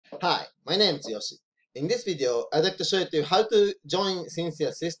Hi, my name is Yoshi. In this video, I'd like to show you how to join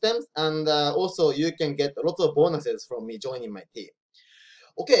Sincere Systems, and also you can get a lot of bonuses from me joining my team.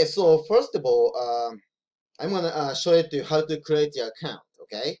 Okay, so first of all, I'm gonna show you how to create your account.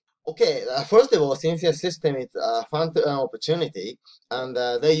 Okay. First of all, Sincere System is a fund opportunity, and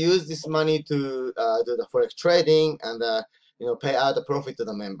they use this money to do the forex trading and pay out the profit to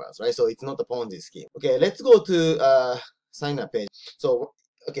the members, right? So it's not a Ponzi scheme. Okay, let's go to sign up page. So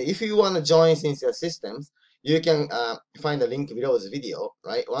okay, if you want to join Sincere Systems, you can find the link below this video,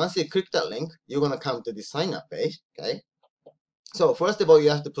 right? Once you click that link, you're gonna come to the sign up page. Okay. So first of all,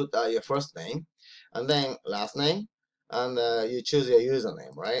 you have to put your first name, and then last name, and you choose your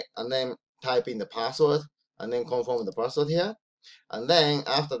username, right? And then type in the password, and then confirm the password here. And then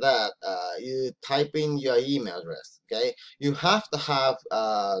after that, you type in your email address. Okay, you have to have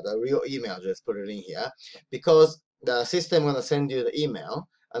the real email address put it in here, because the system gonna send you the email,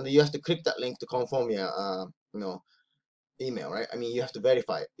 and you have to click that link to confirm your email, right? I mean, you have to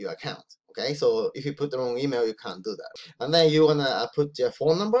verify your account. Okay, so if you put the wrong email, you can't do that. And then you wanna put your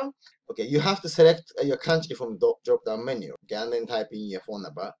phone number. Okay, you have to select your country from the drop down menu. Okay, and then type in your phone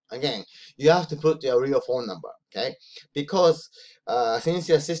number. Again, you have to put your real phone number. Okay, because since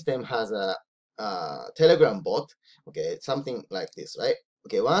your system has a Telegram bot, okay, something like this, right?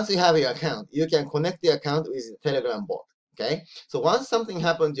 Okay, once you have your account, you can connect the account with the Telegram bot. Okay, so once something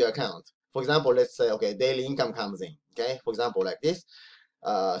happens to your account, for example, let's say, okay, daily income comes in. Okay, for example, like this,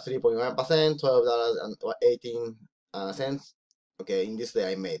 3.1%, $12.18. Okay, in this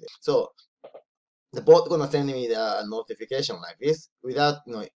day I made it. So the bot gonna send me the notification like this without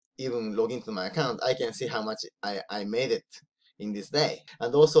even logging to my account. I can see how much I made it in this day,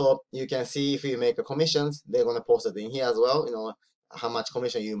 and also you can see if you make a commissions, they're gonna post it in here as well. How much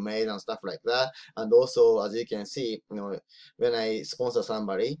commission you made and stuff like that. And also, as you can see, when I sponsor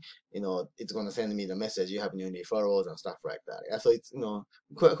somebody, it's gonna send me the message, you have new referrals and stuff like that. Yeah, so it's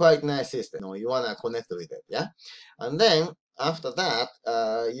quite nice system. You wanna connect with it. Yeah, and then after that,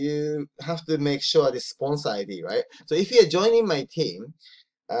 you have to make sure this sponsor ID, right? So if you're joining my team,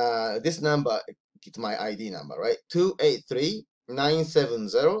 this number, it's my ID number, right?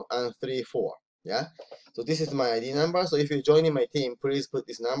 283-970 and 34. Yeah. So this is my ID number. So if you're joining my team, please put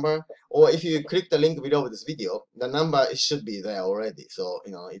this number. Or if you click the link below this video, the number it should be there already. So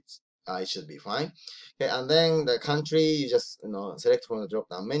it should be fine. Okay, and then the country you just select from the drop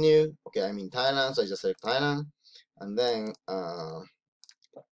down menu. Okay, I'm in Thailand, so I just select Thailand, and then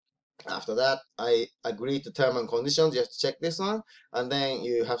after that, I agree to term and conditions. You have to check this one, and then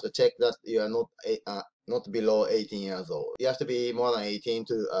you have to check that you are not below 18 years old. You have to be more than 18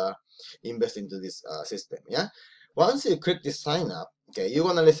 to invest into this system. Yeah. Once you click this sign up, okay, you're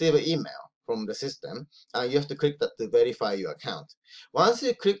gonna receive an email from the system, and you have to click that to verify your account. Once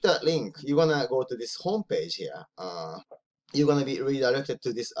you click that link, you're gonna go to this home page here. You're gonna be redirected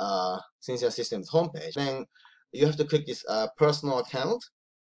to this Sincere Systems homepage. Then you have to click this personal account.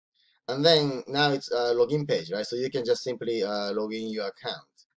 And then now it's a login page, right? So you can just simply log in your account.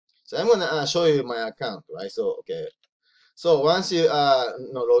 So I'm gonna show you my account, right? So okay. So once you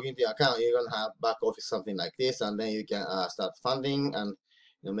log into your account, you're gonna have back office something like this, and then you can start funding and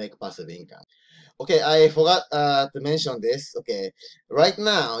make passive income. Okay, I forgot to mention this. Okay, right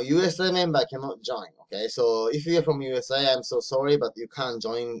now USA member cannot join. Okay, so if you're from USA, I'm so sorry, but you can't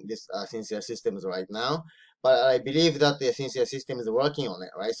join this Sincere Systems right now. But I believe that the Sincere System is working on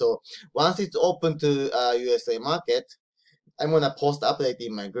it, right? So once it's open to USA market, I'm gonna post update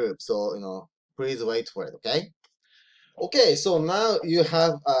in my group. So please wait for it. Okay. Okay, so now you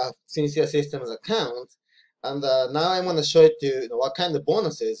have a Sincere Systems account, and now I'm going to show you what kind of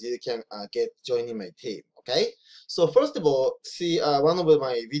bonuses you can get joining my team. Okay, so first of all, see one of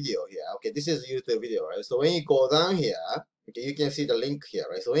my video here. Okay, this is YouTube video, right? So when you go down here, okay, you can see the link here,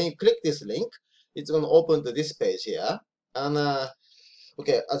 right? So when you click this link, it's going to open to this page here, and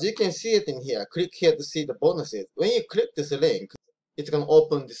okay, as you can see it in here, click here to see the bonuses. When you click this link, it's going to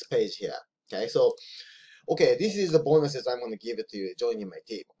open this page here. Okay, so okay, this is the bonuses I'm going to give it to you joining my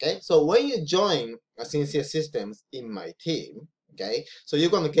team. Okay, so when you join Sincere Systems in my team, okay, so you're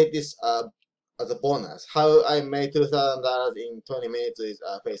going to get this as a bonus. How I made $2,000 in 20 minutes is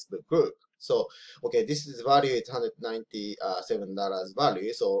a Facebook group. So okay, this is value, it's $197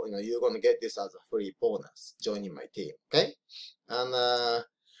 value. So you're going to get this as a free bonus joining my team. Okay, and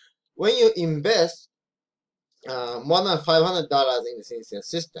when you invest more than $500 in the Sincere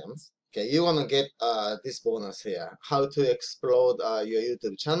Systems, okay, you want to get this bonus here. How to explode your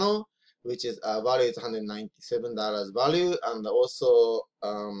YouTube channel, which is value is $197 value, and also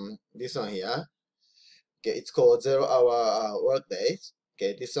this one here. Okay, it's called 0 hour work days.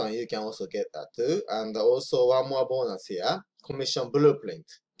 Okay, this one you can also get that too. And also one more bonus here, commission blueprint.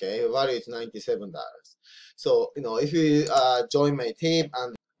 Okay, value is $97. So if you join my team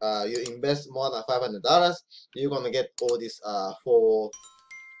and you invest more than $500, you're gonna get all these 4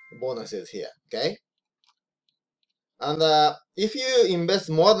 bonuses here. Okay. And if you invest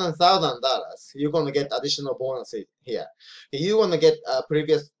more than $1,000, you're gonna get additional bonuses here. You're gonna get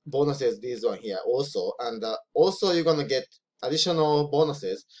previous bonuses, these one here also, and also you're gonna get additional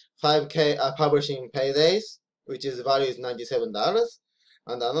bonuses, 5K publishing paydays, which is value is $97,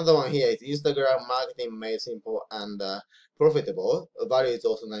 and another one here is Instagram marketing made simple and profitable. Value is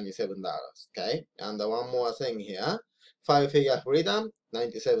also $97. Okay, and one more thing here, 5-figure freedom,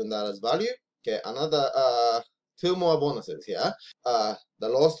 $97 value. Okay, another 2 more bonuses here. The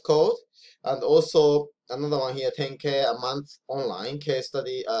lost code, and also another one here, 10K a month online case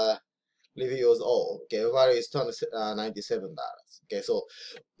study reviews all. Okay, value is $97. Okay, so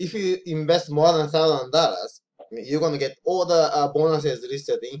if you invest more than $1,000, you're gonna get all the bonuses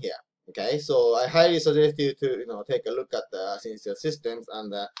listed in here. Okay, so I highly suggest you to take a look at the Sincere Systems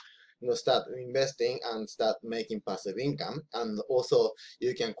and start investing and start making passive income, and also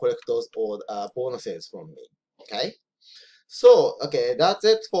you can collect those all bonuses from me. Okay, so okay, that's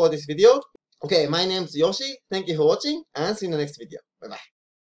it for this video. Okay, my name is Yoshi. Thank you for watching and see you in the next video. Bye bye.